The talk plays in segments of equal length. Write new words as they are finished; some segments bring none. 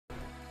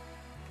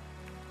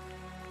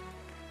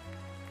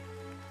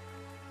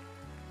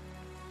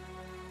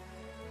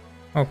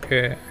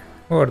Okay,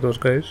 who are those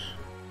guys?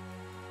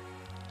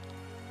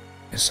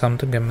 Is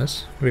something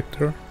amiss,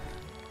 Victor?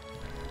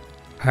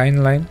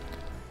 Heinlein?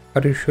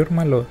 Are you sure,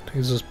 my lord?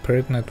 Is the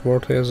spirit net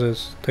worthy as a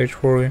stage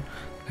for you?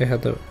 They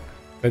had a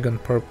vegan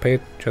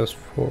parade just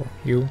for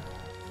you.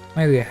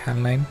 My dear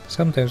Heinlein,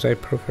 sometimes I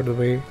prefer the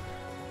way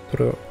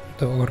through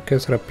the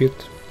orchestra pit,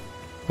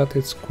 but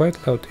it's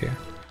quite loud here.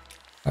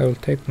 I will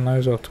take the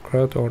noise of the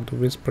crowd or the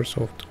whispers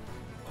of the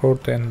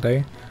court and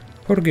day.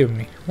 Forgive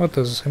me, what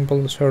does a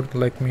simple sort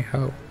like me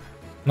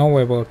know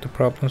about the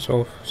problems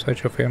of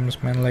such a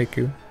famous man like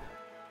you?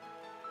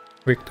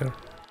 Victor.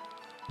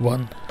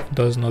 One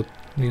does not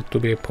need to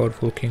be a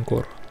powerful king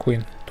or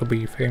queen to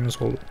be famous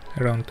all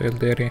around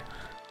Elderia.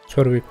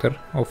 Sir Victor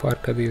of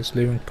Arcady is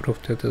living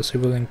proof that a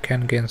civilian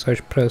can gain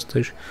such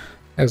prestige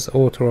as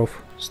author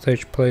of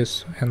stage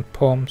plays and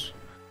poems.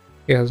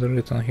 He has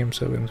written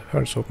himself in the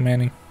hearts of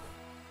many.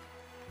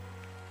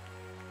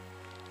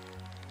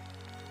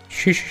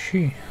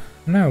 She.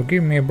 Now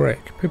give me a break.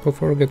 People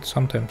forget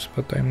sometimes,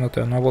 but I'm not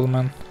a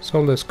nobleman,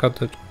 so let's cut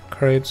the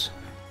crates.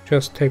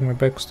 Just take me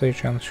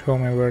backstage and show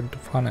me where the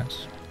fun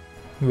is.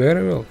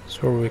 Very well,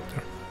 Sir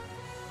Victor.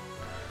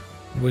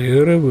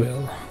 Very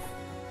well.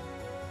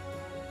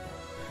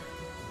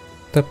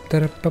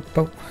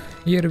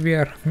 Here we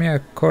are. May I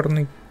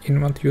corny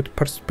invite you to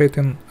participate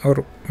in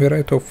our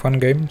variety of fun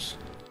games?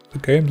 The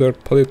games are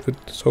played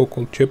with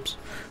so-called chips.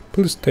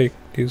 Please take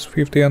these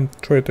 50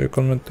 and try to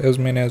accumulate as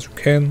many as you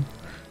can.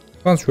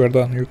 Once you are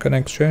done, you can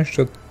exchange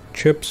the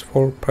chips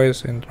for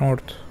prize in the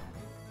north.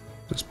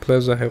 This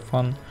plaza have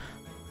fun.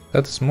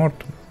 That is more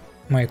to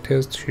my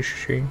taste,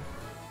 she.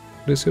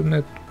 Receive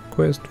net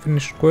quest,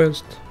 finish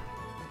quest.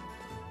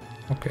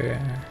 Okay,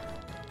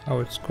 how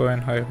it's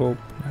going, I hope.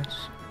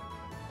 Nice.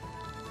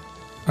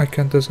 I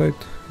can't decide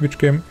which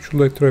game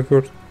should I try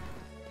first.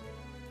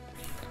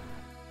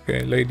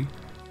 Okay, lady.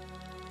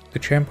 The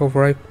champ of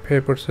right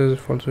paper says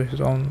follows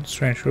his own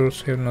strange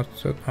rules have not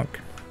said.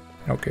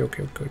 Okay.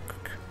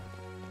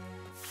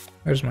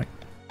 Where's my...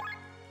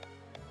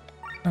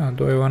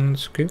 do I want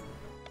to skip?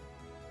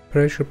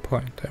 Pressure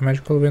point. A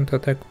magical wind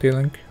attack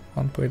dealing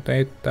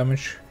 1.8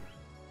 damage.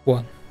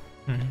 1.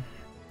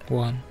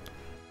 1.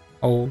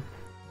 Oh.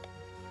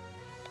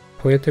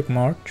 Poetic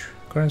March.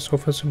 Current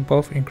offensive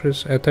buff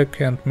increase attack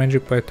and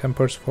magic by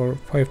 10% for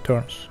 5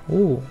 turns.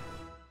 Ooh.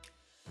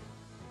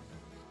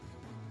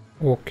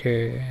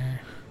 Okay.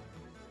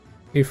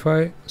 If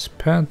I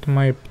spend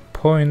my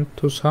point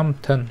to some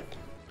 10,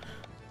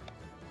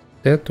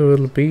 that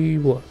will be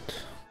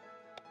what?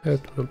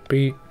 That will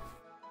be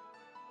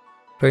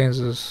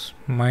Prince's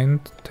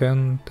Mind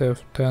 10,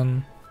 Death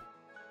 10.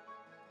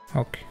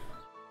 Okay.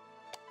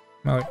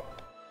 No,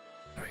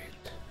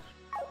 wait.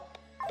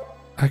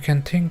 I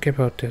can think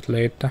about it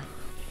later.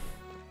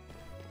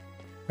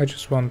 I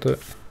just want to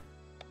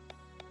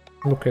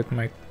look at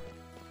my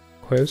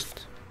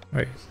quest.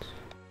 Wait.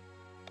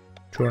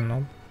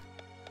 Journal.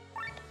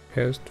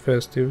 Quest.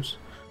 Festives.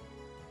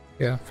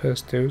 Yeah,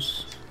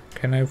 festives.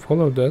 Can I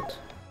follow that?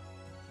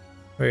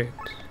 Wait.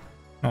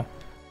 No.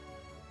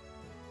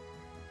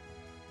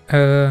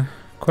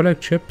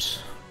 Collect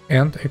chips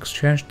and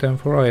exchange them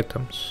for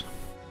items.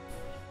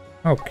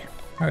 Okay,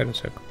 wait a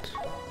second.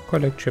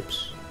 Collect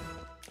chips.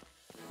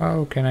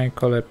 How can I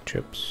collect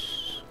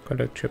chips?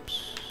 Collect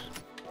chips.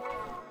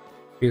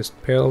 Beast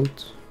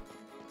Pelt.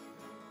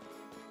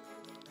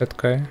 That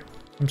guy.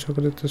 I'm so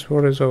glad this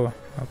war is over.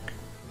 Okay.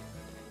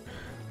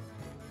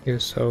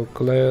 He's so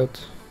glad.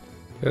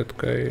 That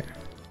guy.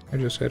 I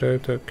just said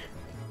it. Okay.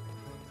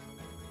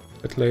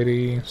 That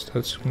lady.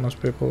 That's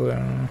most people.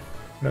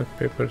 Rock,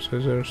 paper,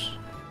 scissors.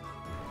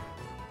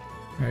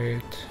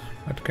 Wait.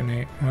 What can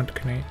I?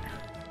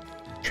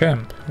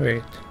 Champ.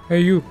 Wait. Hey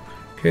you.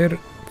 Care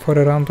for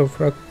a round of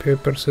rock,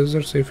 paper,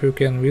 scissors? If you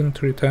can win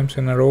 3 times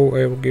in a row,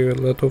 I will give you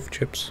a lot of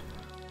chips.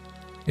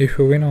 If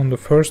you win on the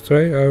first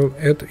try, I will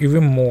add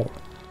even more.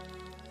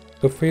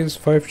 The fee is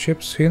 5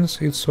 chips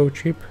since it's so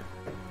cheap.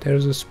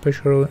 There's a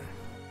special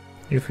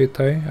if you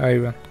tie, I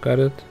win. Got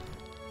it?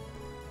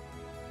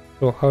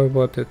 So how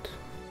about it?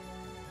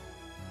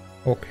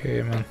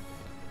 Okay, man.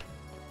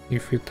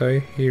 If you tie,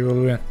 he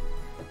will win.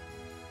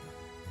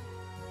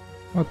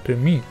 What do you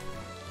mean?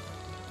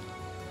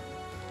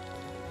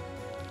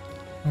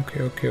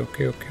 Okay.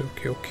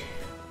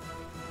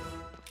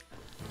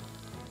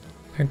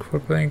 Thank you for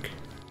playing.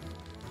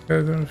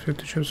 We're going to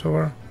 50 chips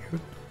over.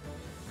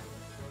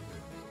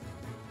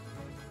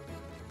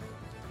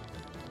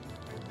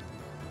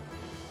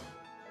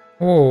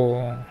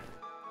 Oh,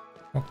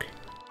 okay.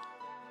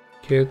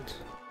 Kid,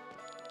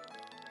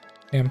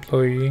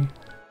 employee.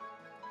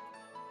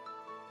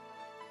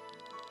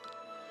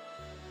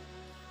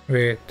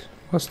 Wait,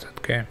 what's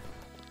that game?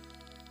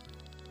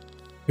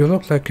 You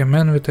look like a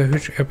man with a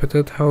huge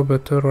appetite. How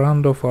about a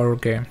round of our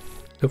game?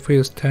 The fee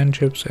is 10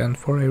 chips, and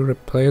for every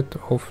plate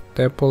of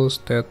apples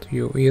that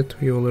you eat,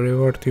 we will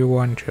reward you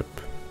 1 chip.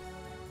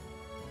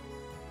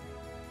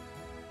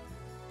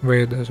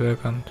 Wait a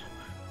second.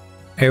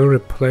 Every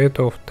plate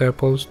of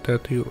apples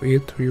that you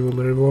eat, we will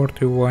reward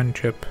you 1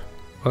 chip.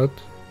 But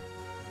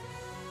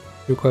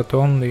you got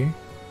only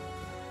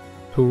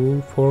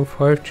 2, 4,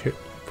 5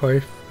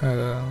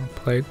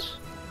 plates.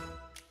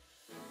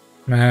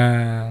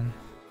 Man.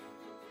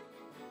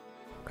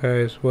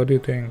 Guys, what do you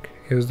think?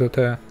 Is that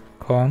a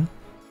con?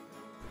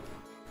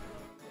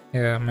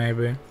 Yeah,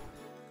 maybe.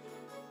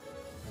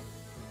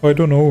 I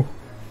don't know.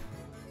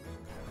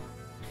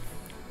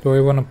 Do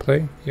I wanna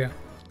play? Yeah.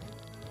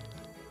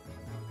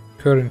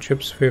 Current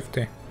chips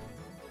 50.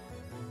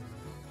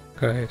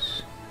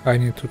 Guys, I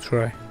need to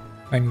try.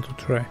 I need to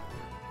try.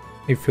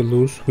 If we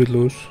lose, we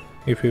lose.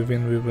 If we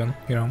win, we win,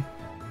 you know.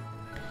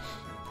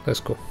 Let's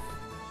go.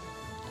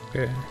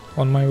 Okay,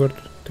 on my word,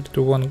 3,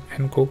 2, 1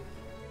 and go.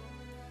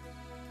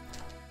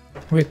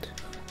 Wait.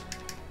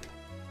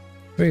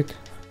 Wait.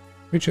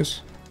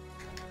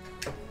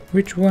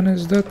 Which one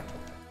is that?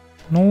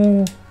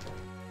 No.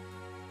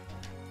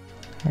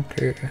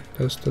 Okay,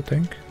 that's the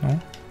thing. No.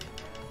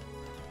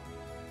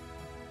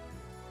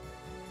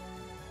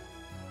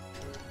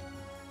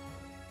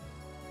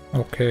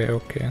 Okay,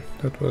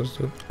 that was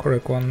the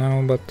correct one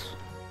now, but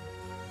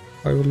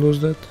I will lose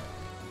that.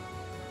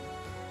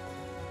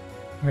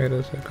 Wait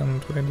a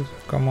second,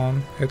 come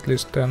on, at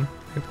least 10,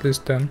 at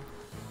least 10.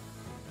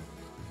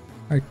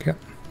 I can.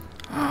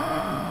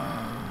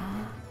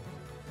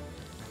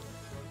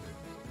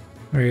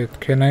 Wait,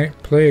 can I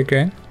play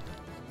again?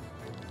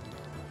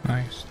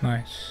 Nice,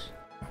 nice.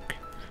 Okay,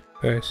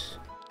 guys,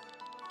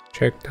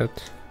 check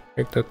that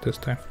this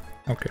time.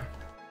 Okay.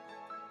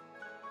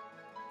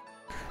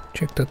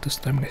 Check that this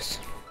time, guys.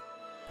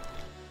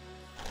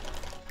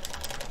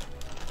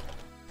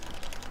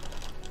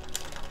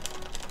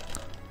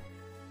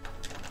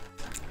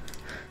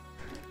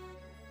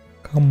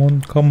 Come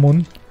on, come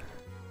on.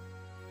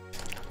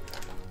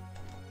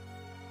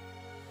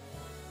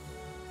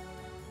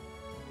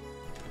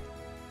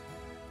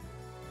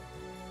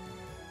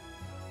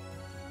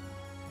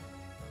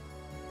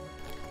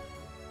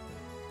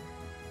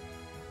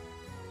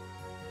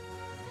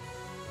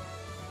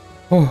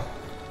 Oh.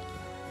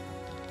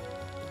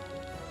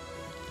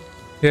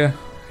 Yeah,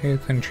 8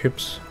 and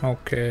chips.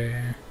 Okay.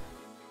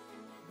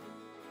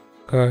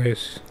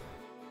 Guys.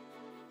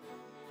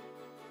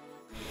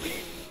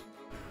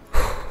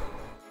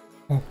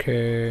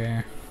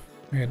 Okay.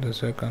 Wait a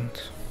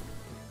second.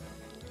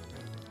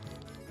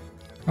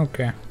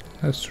 Okay,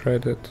 let's try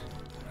that.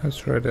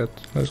 Let's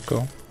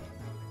go.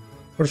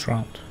 First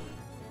round.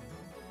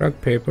 Rock,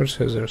 paper,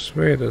 scissors.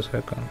 Wait a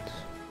second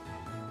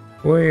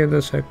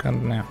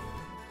now.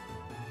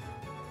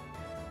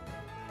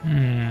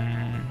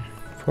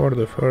 For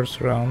the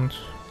first round,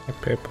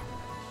 paper.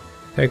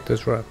 Take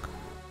this rock.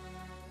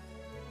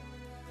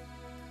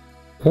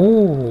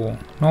 Oh,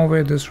 no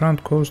way, this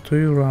round goes to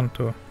you, round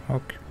 2.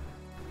 Okay.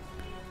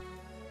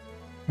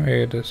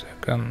 Wait a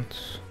second.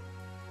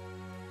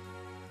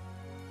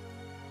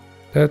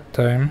 That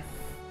time.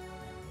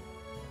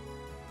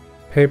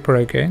 Paper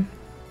again.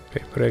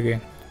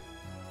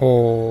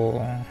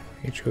 Oh,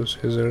 he chose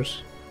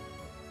scissors.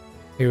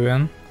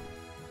 Even.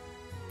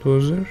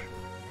 Loser.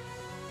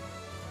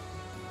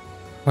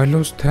 I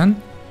lost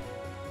 10?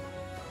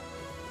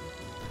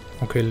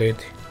 Okay,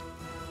 lady.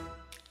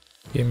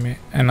 Give me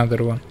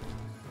another one.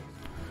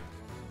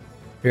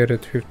 We're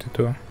at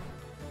 52.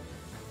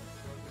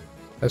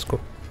 Let's go.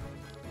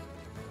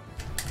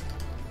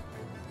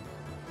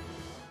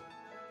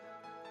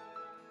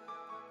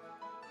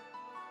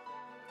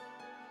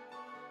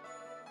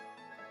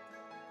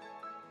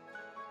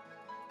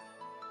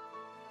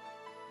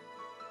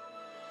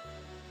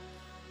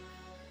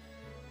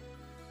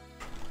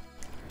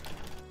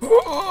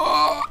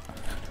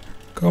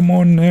 Come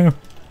on now.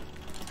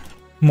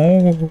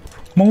 More.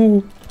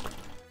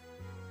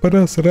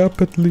 Press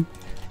rapidly.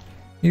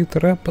 Eat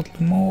rapidly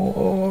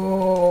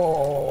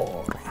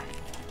more.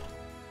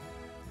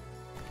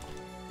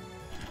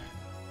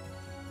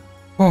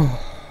 Oh.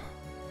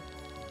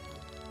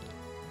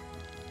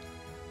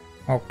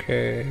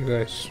 Okay,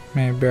 guys.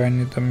 Maybe I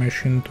need a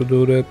machine to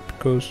do that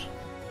because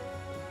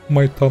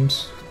my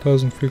thumbs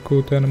doesn't feel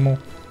good anymore.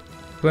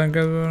 Like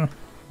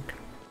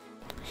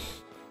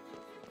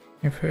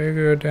if I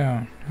go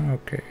down,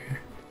 okay.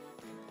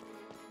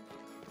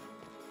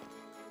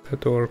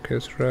 That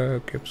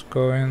orchestra keeps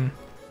going.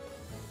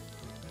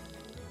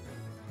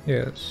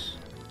 Yes.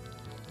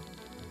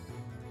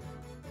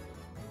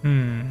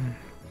 Do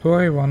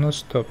I wanna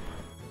stop?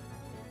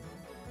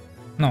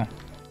 No.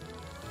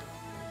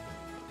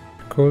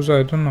 Because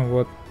I don't know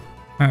what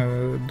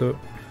the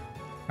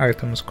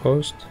items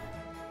cost.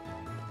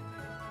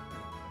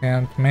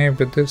 And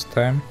maybe this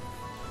time...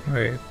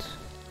 Wait.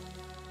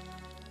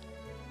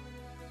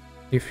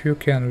 If you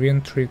can win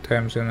 3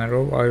 times in a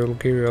row, I will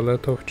give you a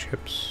lot of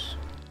chips.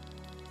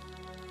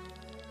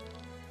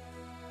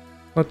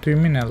 What do you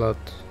mean a lot?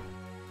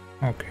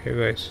 Okay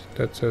guys,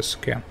 that's a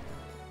scam.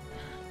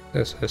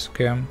 That's a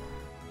scam.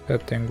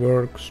 That thing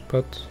works,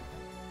 but...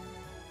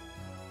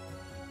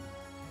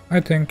 I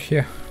think,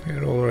 yeah,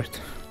 we're alright.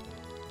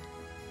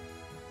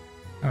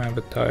 I'm a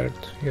bit tired,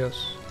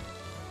 yes.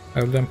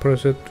 I'll then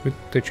proceed with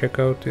the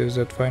checkout. Is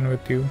that fine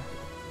with you?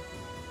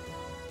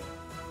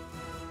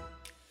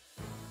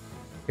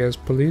 Yes,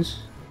 please.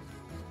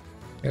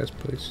 Yes,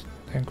 please.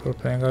 Thank you for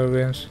playing our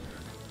games.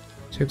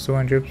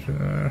 61 chips.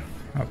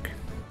 Okay.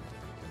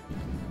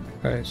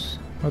 Guys,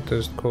 what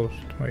does it cost?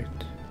 Wait.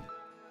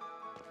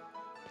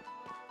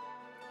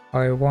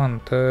 I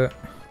want oh,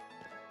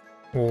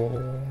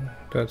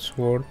 that's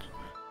worth.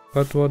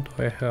 But what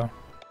do I have?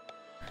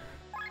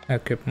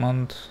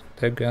 Equipment,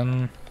 the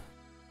gun.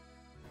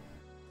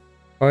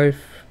 5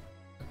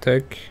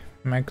 attack,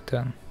 Mech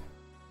 10.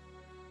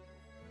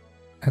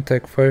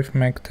 Attack 5,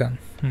 Mech 10.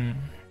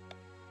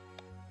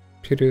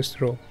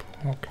 Priest rope.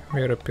 Okay,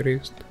 we are a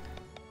priest.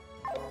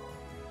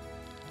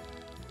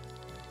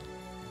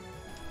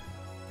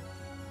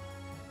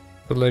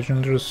 The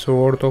legendary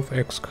sword of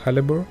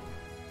Excalibur.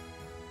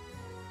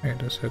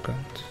 Wait a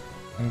second.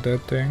 And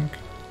that thing.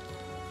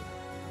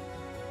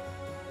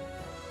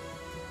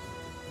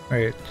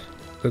 Wait.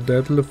 The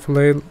deadly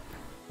flail,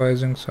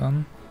 rising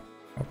sun.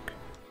 Okay.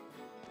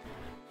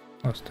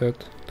 What's that?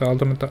 The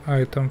ultimate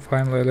item,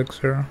 final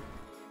elixir.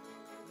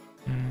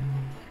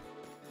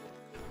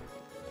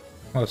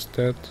 What's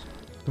that?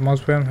 The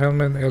most famous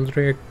helmet,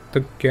 Eldrick,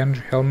 the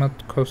Genji helmet,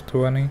 cost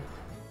 20.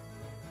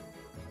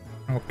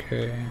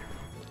 Okay.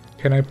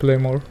 Can I play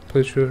more?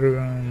 Please sure.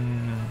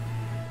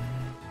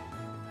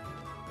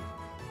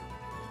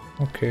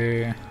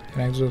 Okay. An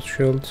exhaust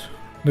shield.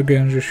 The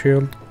Genji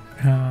shield.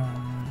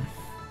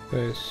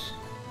 Guys.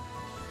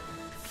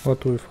 What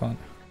do we find?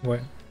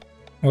 Why?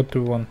 What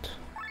do we want?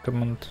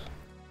 Command.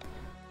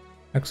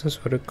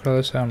 Accessory,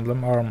 class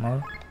emblem,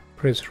 armor,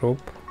 priest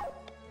rope.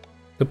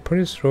 The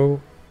priest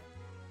rope,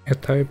 a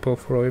type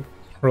of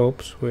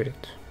ropes with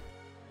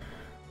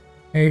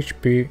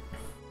HP,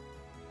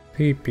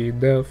 TP,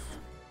 death,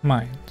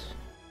 mind.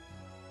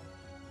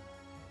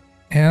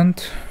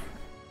 And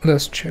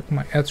let's check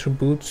my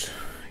attributes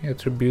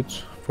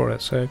for a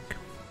sec.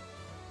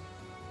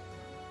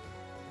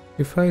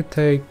 If I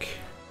take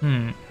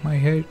my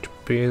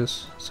HP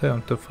is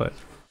 75,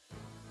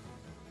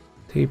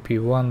 TP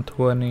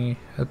 120,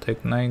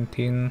 attack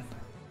 19,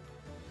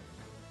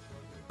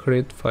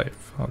 crit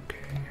 5.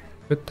 Okay,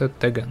 with the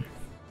Dagon.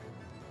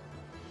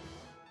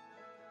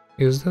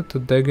 Is that the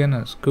Dagon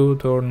is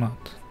good or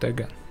not?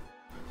 Dagon.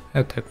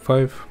 Attack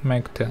 5,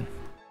 Mech 10.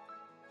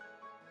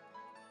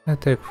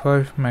 Attack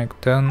 5,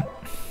 Mech 10.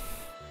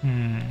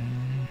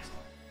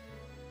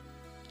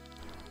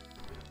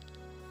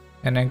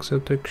 An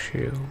exotic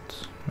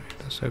shield.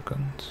 Wait a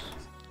second.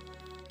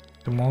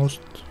 The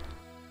most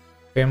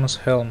famous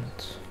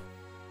helmet.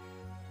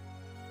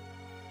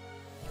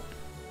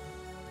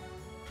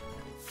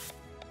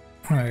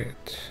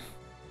 Right.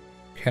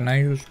 Can I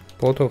use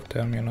both of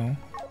them, you know?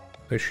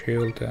 The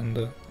shield and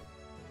the...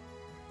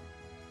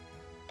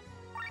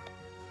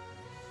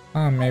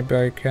 maybe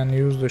I can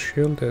use the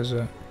shield as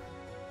a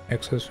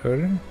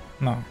accessory?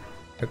 No,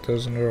 it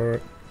doesn't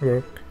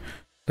work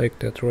like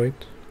that,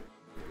 right?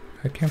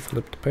 I can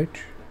flip the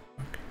page.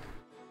 Okay.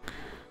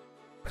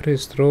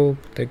 Priest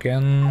rope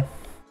again.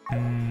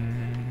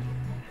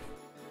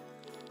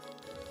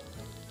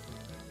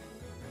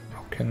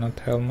 Okay, not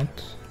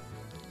helmet.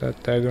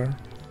 That dagger.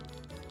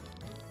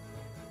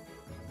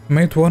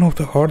 Made one of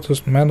the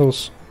hardest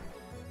metals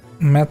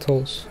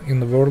in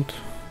the world.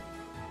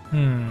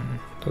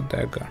 The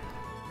dagger.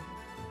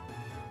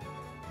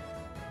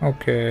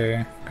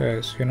 Okay,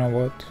 guys, you know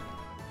what?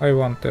 I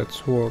want that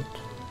sword.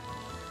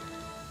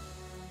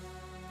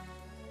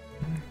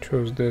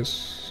 Choose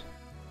this.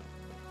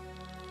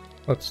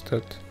 What's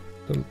that?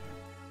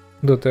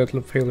 The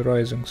deadly flail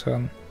rising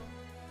sun.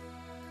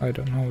 I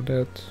don't know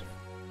that.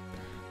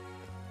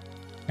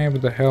 Maybe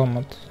the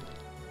helmet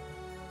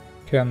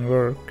can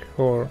work,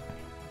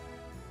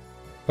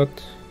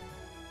 but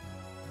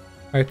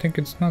I think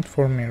it's not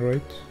for me,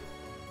 right?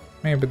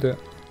 Maybe the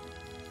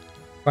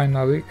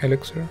final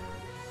elixir.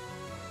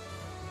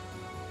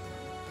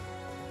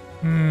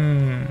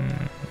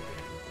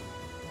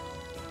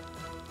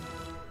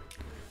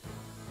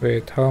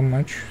 Wait, how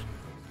much?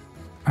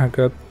 I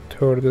got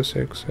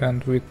 36,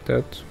 and with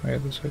that,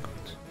 wait a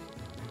second.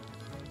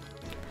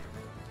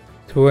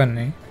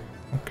 20.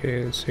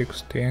 Okay,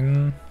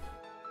 16,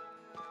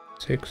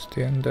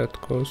 that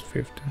costs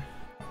 15.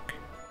 Okay.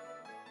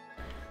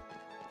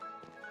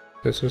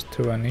 This is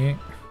 20.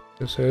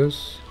 This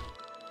is...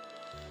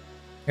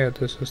 yeah,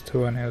 this is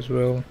 20 as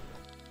well.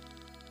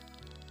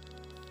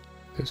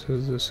 This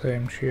is the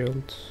same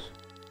shield.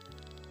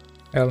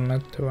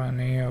 Helmet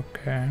 20,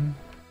 okay.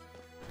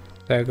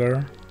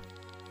 Dagger.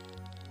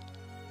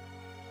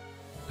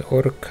 The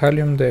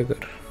Orcalium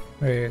dagger.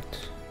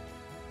 Wait.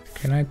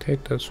 Can I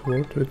take that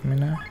sword with me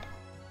now?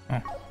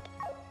 Oh.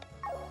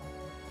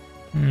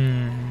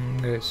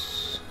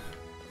 Yes.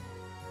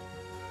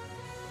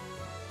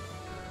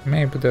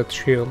 Maybe that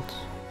shield.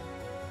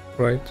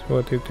 Right?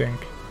 What do you think?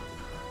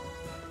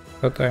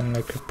 But I'm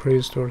like a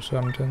priest or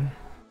something.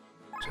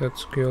 Set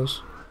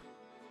skills.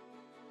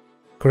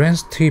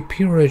 Grants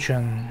TP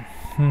regen.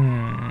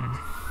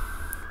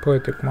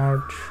 Poetic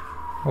March.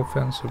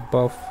 Offensive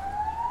buff.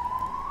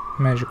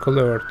 Magical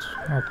Earth.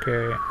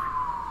 Okay.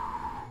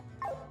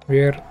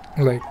 We're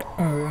like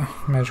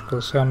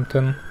magical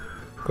something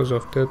because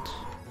of that.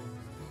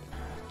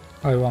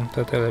 I want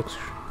that elixir.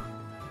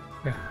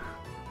 Yeah.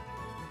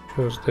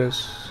 Choose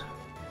this.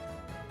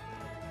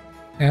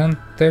 And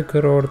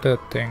dagger or that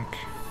thing.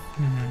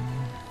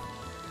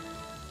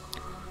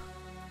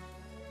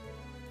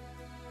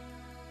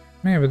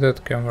 Maybe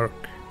that can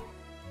work.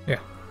 Yeah.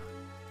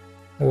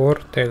 Or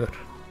dagger.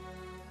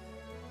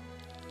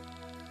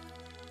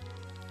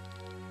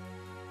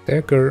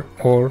 Dagger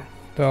or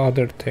the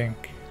other thing.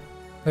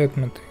 Let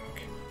me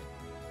think.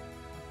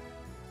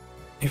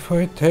 If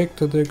I take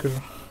the dagger,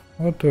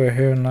 what do I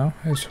have now?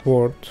 A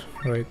sword,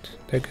 right?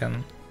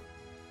 Again.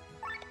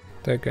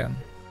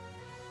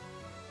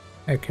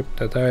 Equip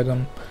that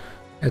item.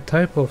 A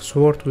type of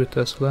sword with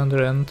a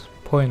slender and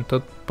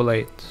pointed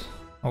blade.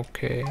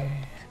 Okay.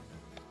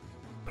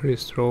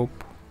 Priest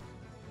rope.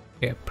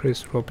 Yeah,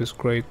 priest rope is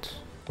great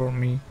for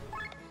me.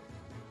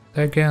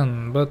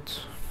 Again, but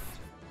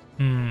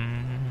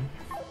I'm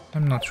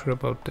not sure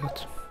about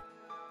that.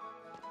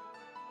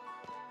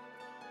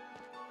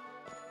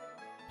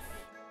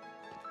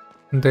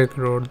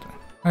 Dagger or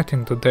I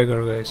think the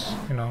dagger, guys,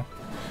 you know,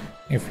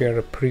 if we are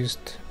a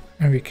priest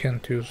and we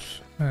can't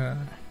use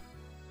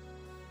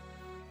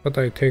but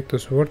I take the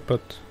sword,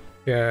 but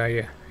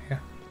yeah,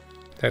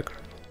 dagger.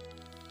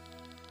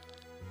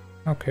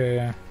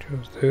 Okay,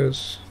 choose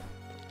this.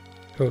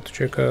 Go to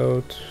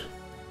checkout.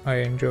 I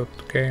enjoyed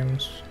the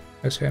games.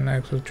 I say an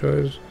excellent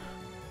choice.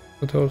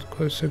 But also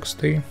cost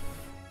 60.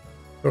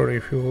 Sorry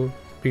if you will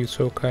be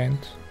so kind.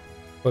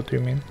 What do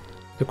you mean?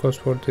 The cost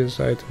for these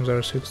items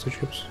are 60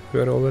 chips. You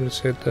had already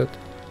said that.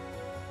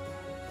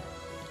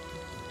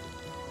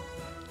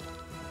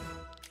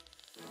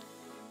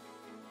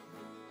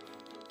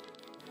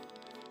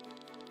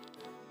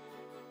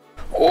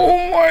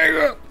 Oh my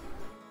god!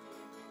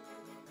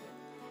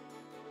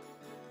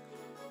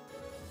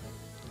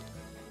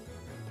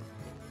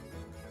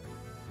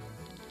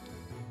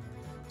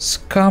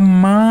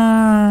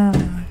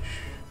 Skamash!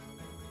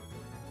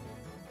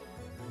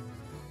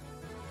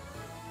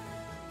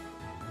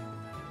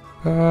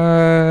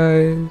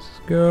 Guys,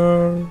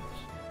 girls,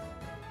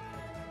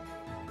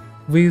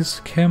 we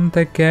scammed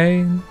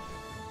again.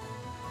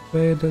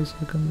 Wait a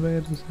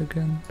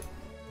second.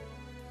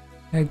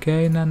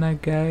 Again and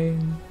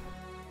again.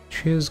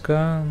 She's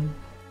gone.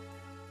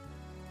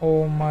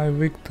 Oh my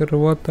Victor,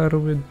 what are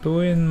we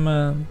doing,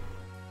 man?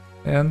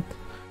 And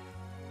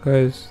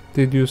guys,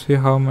 did you see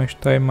how much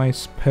time I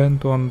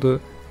spent on the,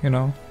 you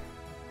know,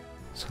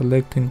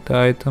 selecting the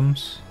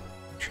items?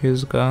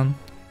 She's gone.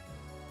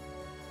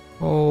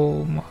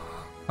 Oh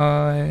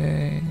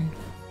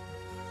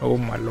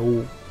my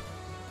lord.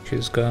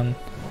 She's gone.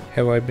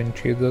 Have I been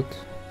cheated?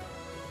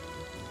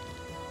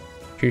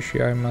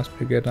 Shishi, I must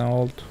be getting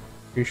old.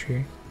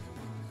 Shishi.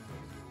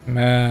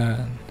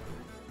 Man.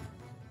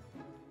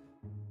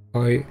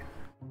 I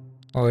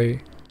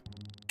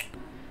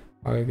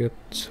get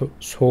so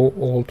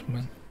old,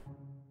 man.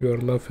 You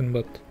are laughing,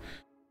 but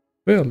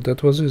well,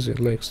 that was easy,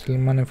 like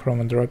stealing money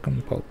from a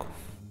dragon poke.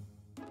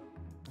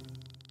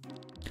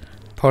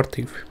 Part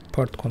thief,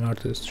 part con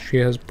artist. She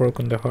has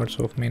broken the hearts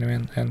of many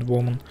men and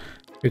women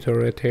with her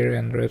red hair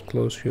and red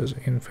clothes. She is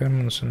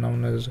infamously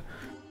known as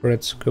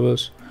Red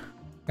Scubas,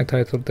 a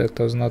title that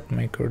does not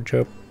make her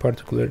job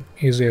particularly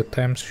easy at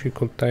times. She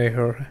could dye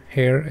her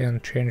hair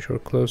and change her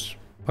clothes,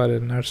 but a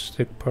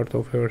narcissistic part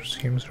of her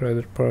seems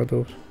rather proud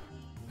of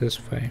this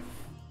fame.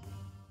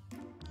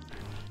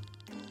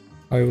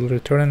 I will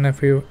return in a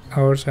few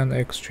hours and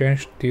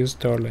exchange these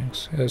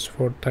darlings, as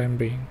for time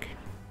being.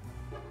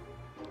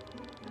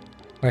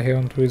 I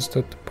haven't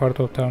visited the part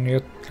of town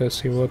yet. Let's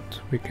see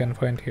what we can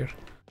find here.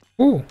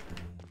 Ooh!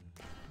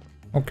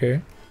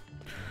 Okay.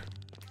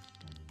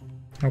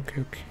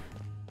 Okay.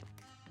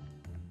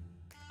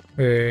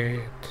 Wait.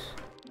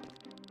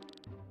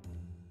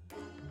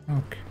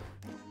 Okay.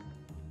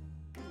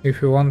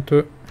 If you want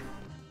to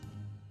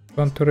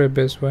read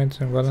best wines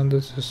in Valence,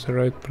 this is the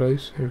right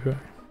place. If you...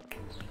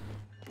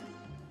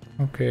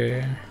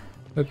 Okay,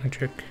 let me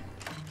check.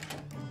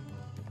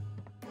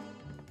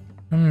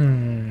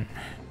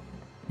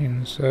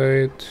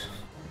 Inside.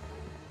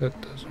 That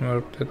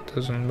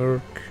doesn't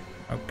work.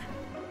 Okay.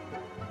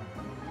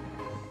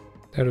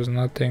 There is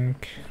nothing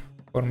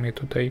for me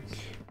to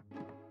take.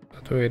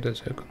 But wait a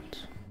second.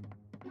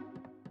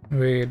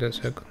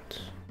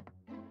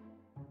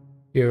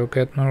 You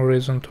get no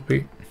reason to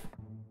be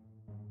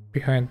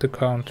behind the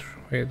counter.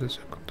 Wait a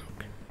second,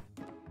 okay.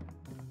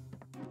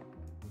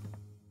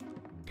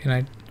 Can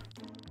I...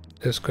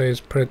 This guy is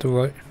pretty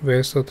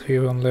wasted. He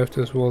even left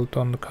his wallet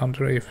on the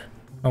counter if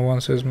no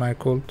one says my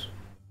code.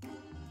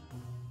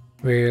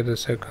 Wait a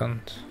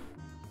second.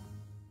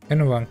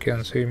 Anyone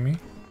can see me.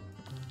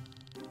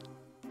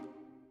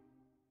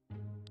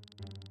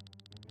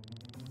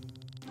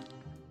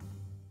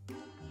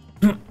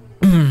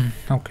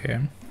 Okay.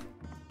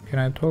 Can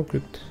I talk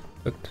with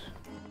that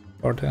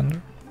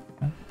bartender?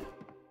 No?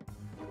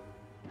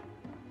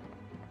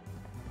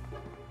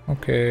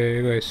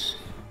 Okay, guys.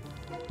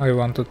 I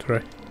want to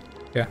try.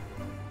 Yeah.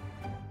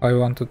 I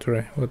want to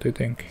try. What do you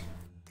think?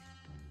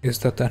 Is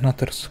that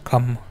another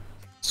scam?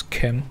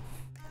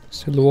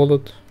 Still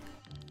wallet?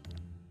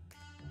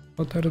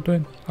 What are you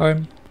doing?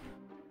 I'm...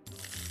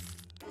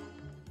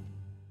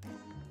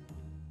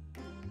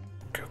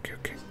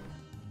 Okay.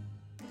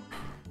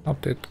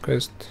 Update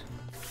quest.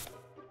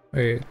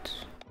 Wait.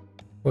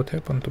 What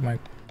happened to my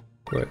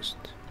quest?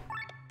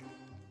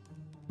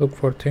 Look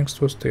for things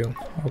to steal.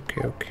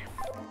 Okay.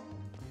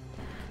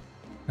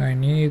 I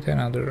need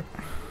another.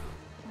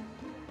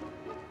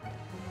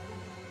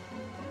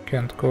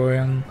 Can't go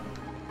in.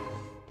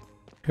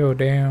 Go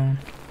down.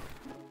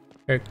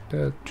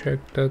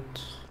 Check that.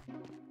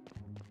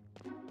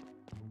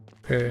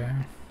 Okay.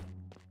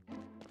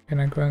 Can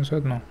I go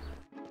inside? No.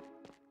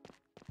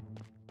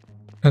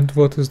 And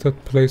what is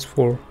that place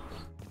for?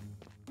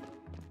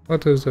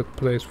 What is that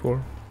place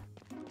for?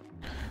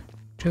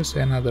 Just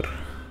another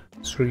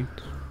street.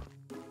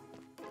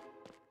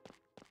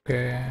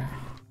 Okay.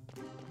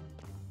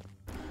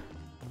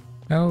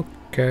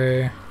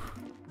 Okay.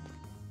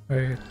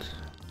 Wait.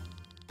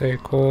 Stay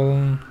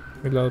calm.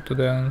 Allowed to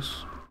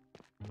dance.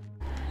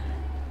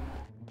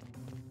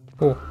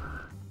 Oh.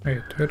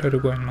 Wait, where are you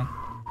going, man?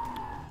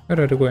 Where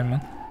are you going,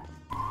 man?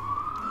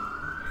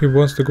 He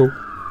wants to go.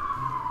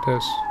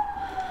 That's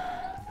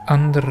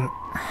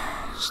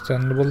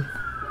understandable.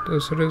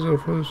 This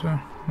reserve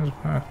is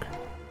back.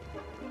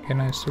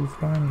 Can I steal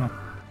from him? No.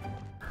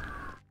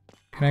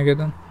 Can I get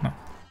in? No.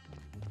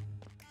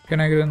 Can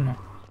I get in? No.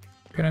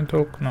 Can I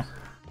talk? No.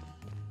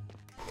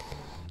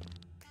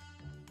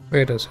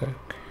 Wait a sec.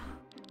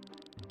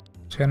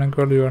 Sienna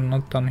girl, you are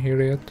not done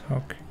here yet?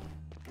 Okay.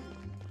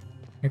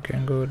 You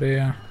can go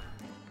there.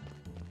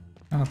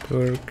 Not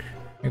work.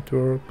 It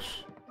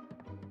works.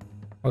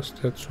 What's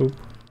that soup?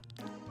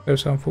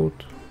 There's some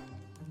food.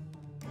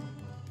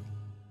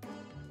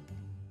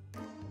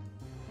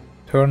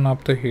 Turn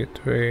up the heat.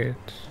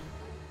 Wait.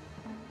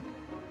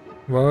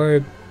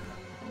 Why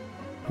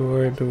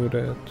do I do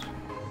that?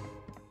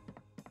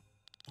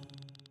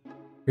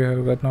 You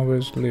have got no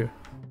ways to leave.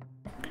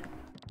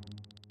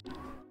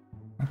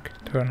 Okay,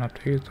 turn up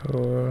the heat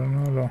or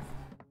no.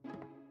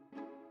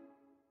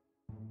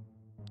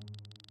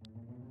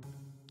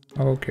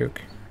 Okay.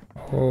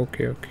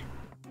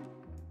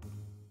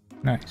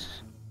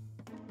 Nice.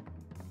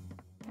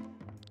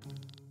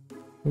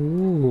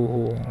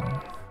 Ooh.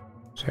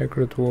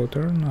 Sacred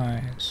water,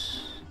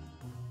 nice.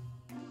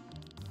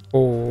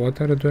 Oh,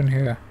 what are you doing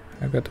here?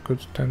 I got a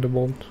good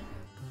thunderbolt.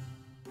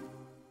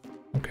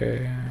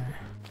 Okay,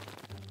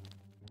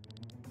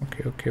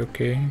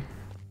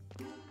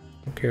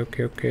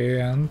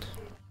 and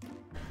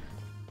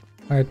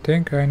I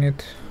think I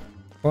need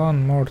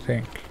one more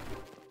thing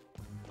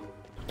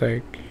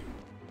to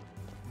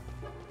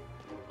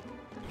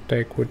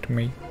take with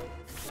me.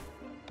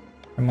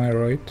 Am I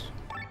right?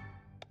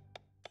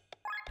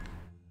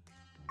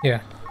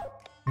 Yeah,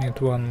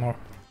 need one more.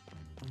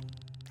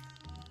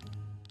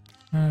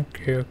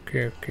 Okay.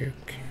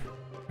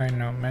 I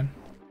know, man.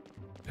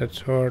 That's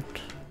hard.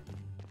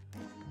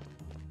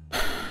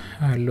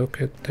 I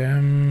look at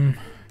them.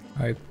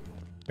 Wait.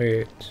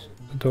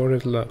 The door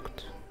is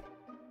locked.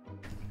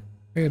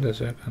 Wait a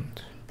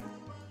second.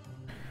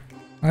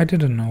 I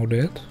didn't know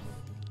that.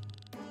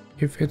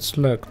 If it's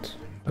locked,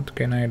 what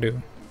can I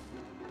do?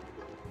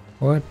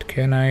 What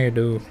can I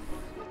do?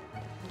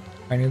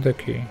 I need a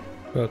key,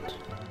 but...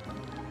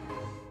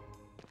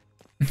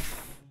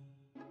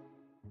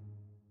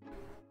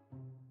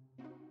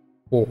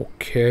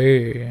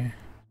 Okay,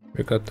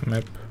 we got the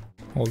map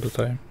all the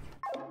time.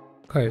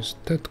 Guys,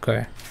 that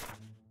guy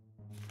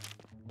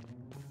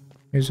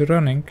is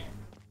running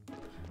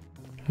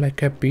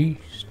like a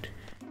beast.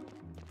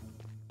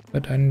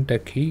 But I need a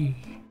key.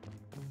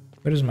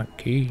 Where is my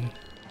key?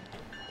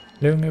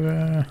 Living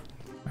ever.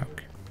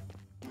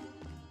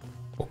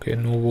 Okay,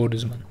 no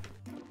worries, man.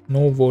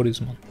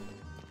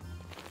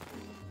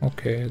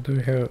 Okay, do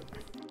we have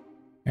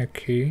a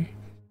key?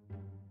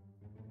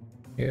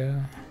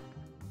 Yeah.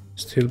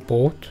 Still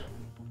boat?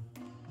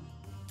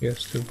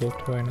 Yes, still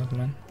boat, why not,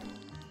 man?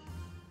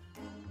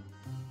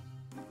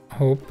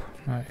 Hope,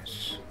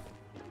 nice.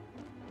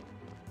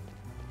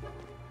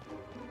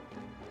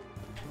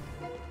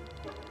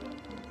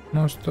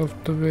 Most of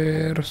the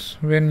wares,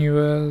 when you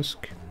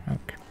ask.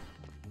 Okay.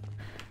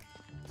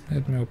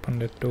 Let me open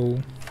the door.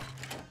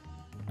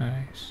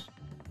 Nice.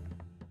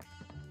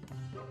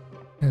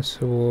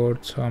 It's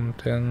worth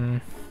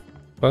something,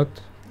 but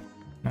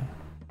no.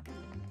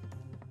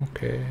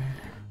 Okay.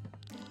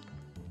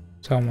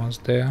 Someone's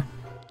there.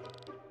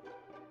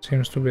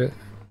 Seems to be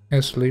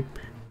asleep.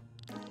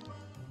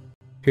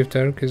 Fifth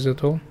arc, is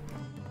that all?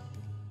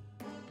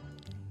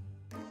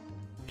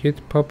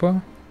 Kid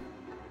Papa?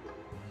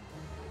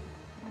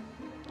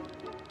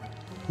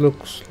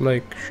 Looks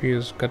like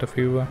she's got a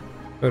fever.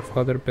 Her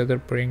father better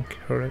bring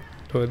her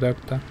to a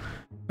doctor.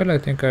 Well, I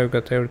think I've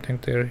got everything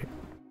there.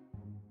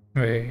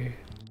 Wait,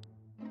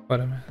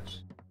 what a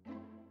mess.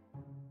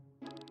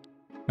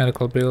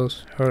 Medical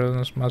bills. Her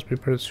illness must be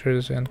pretty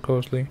serious and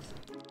costly.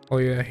 Oh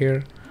yeah,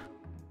 here.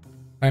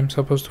 I'm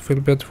supposed to feel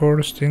bad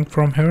for stealing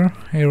from her.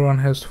 Everyone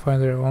has to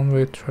find their own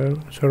way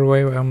to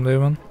survive. I'm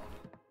living.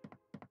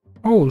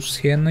 Oh,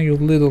 Sienna, you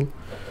little...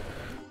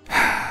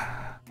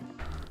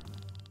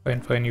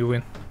 Fine, fine, you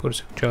win. Poor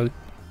sick child.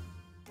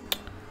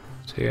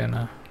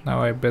 Sienna.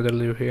 Now I better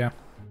leave here.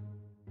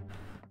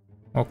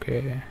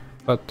 Okay,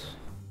 but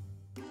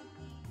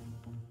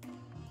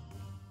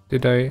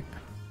did I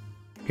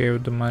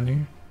give the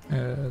money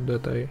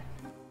that I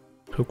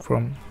took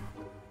from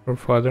her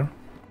father?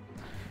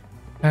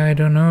 I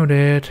don't know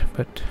that,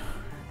 but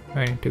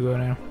I need to go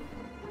now.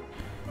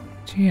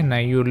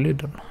 Sienna, you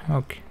little.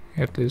 Okay,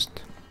 at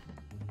least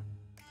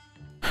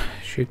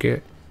she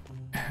gave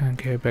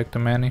back the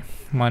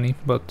money,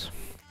 but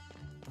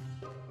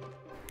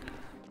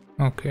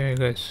okay,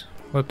 guys,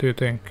 what do you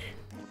think?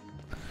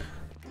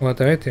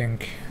 What I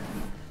think,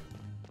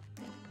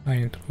 I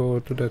need to go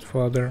to that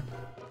father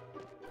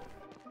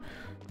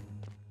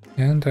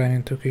and I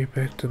need to give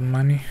back the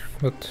money,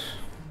 but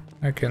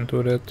I can't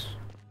do that.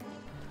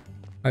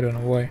 I don't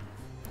know why.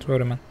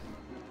 Sorry, man.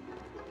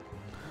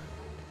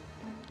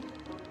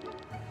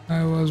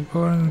 I was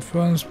born in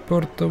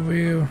transport of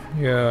view.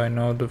 Yeah, I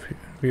know the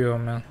view,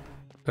 man.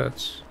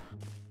 That's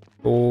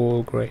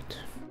all great.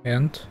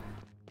 And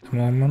the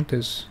moment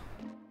is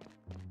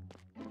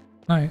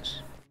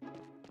nice.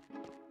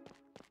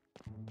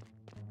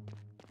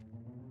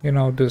 You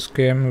know, this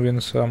game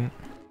wins some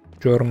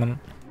German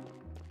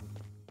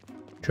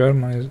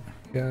is,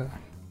 yeah,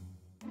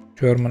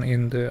 German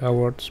in the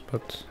awards,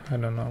 but I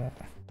don't know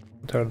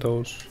what are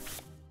those.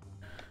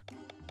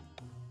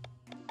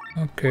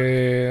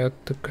 Okay,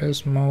 at the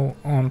quest move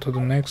on to the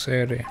next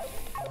area.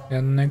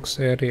 The next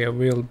area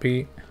will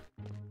be,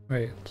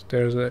 wait,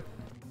 there's a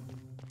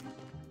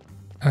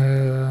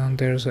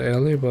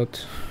alley,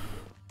 but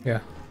yeah,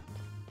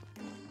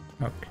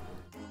 okay.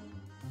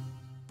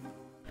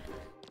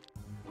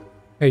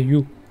 Hey,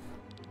 you.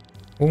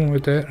 Oh,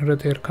 right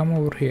there, come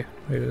over here.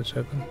 Wait a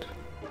second.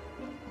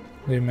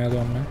 Leave me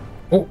alone, man.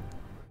 Oh!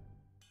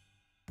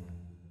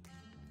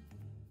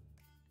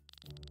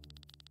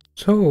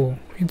 So,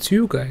 it's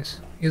you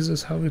guys. Is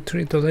this how you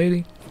treat a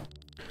lady?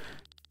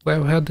 We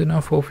have had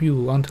enough of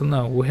you until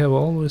now. We have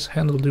always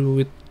handled you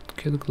with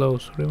kid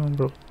gloves.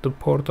 Remember the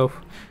port of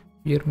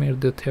Yrmir,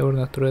 the tavern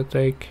at Red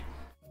Lake,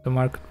 the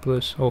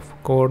marketplace of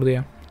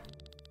Cordia.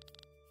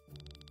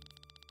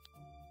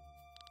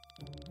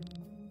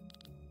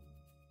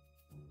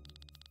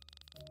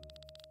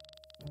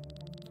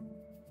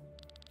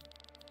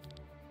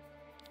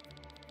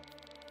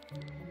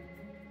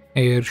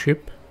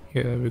 Airship?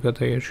 Yeah, we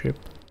got airship.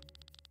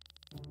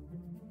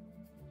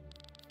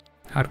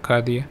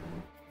 Arcadia.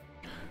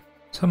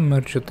 Some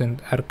merchant in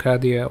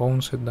Arcadia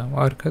owns it now.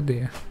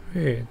 Arcadia.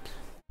 Wait.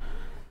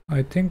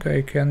 I think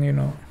I can, you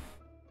know,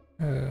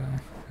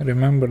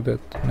 remember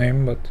that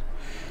name, but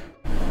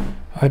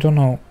I don't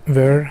know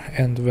where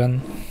and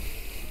when.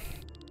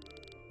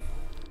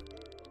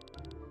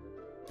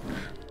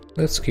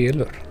 Let's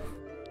kill her.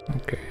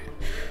 Okay.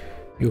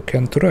 You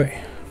can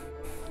try.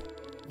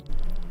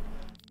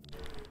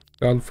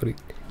 Alfred.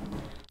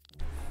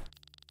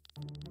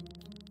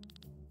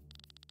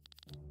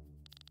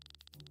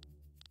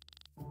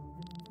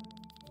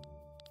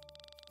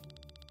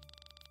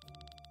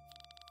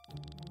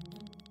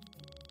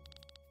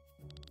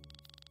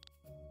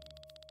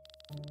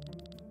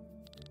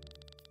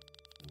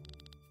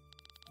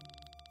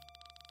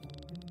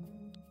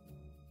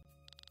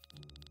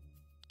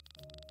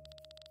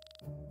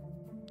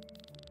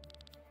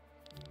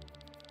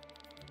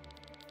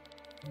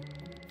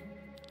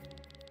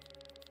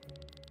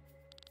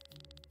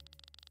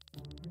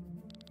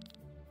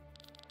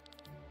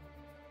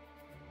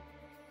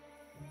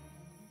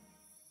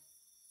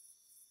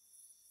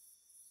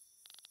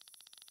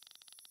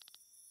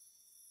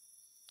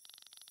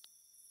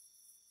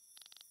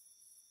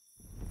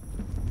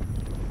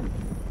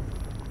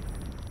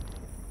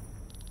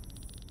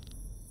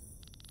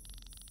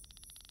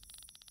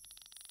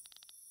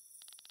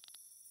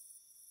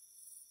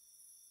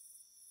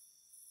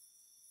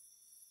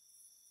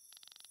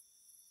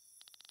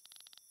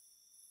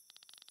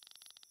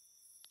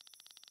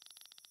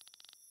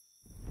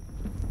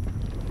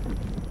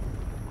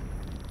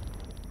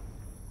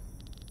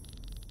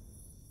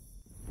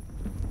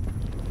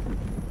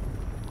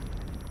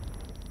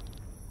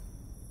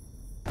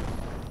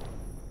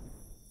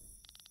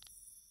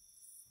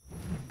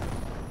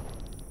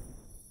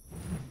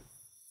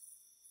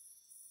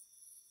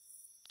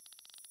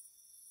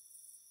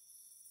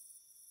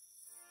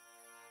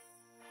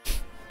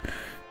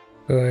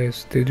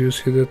 Guys, did you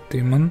see that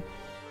demon?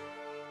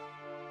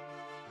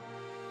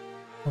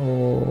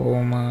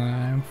 Oh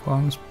my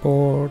fun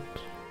sport.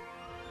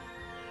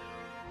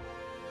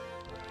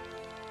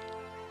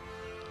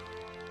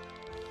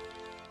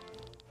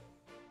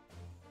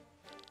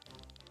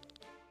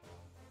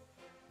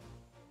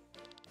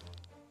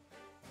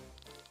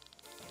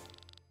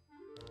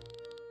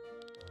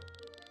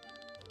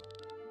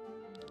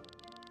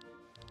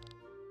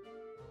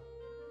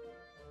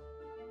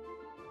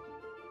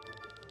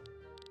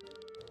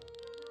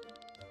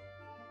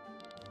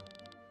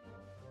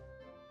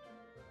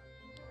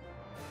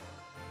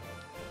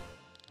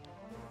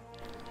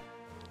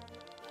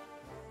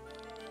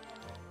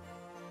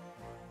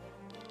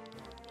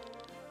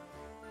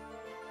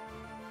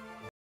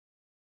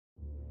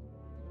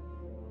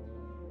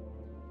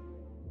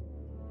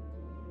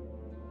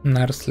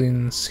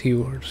 Narslin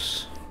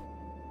Sewers.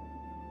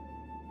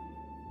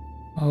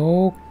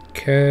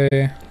 Okay,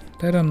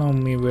 they don't know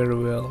me very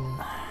well.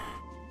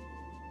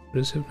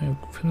 Receiving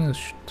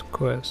finished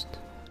quest.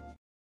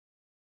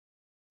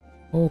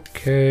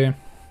 Okay,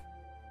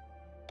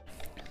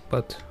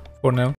 but for now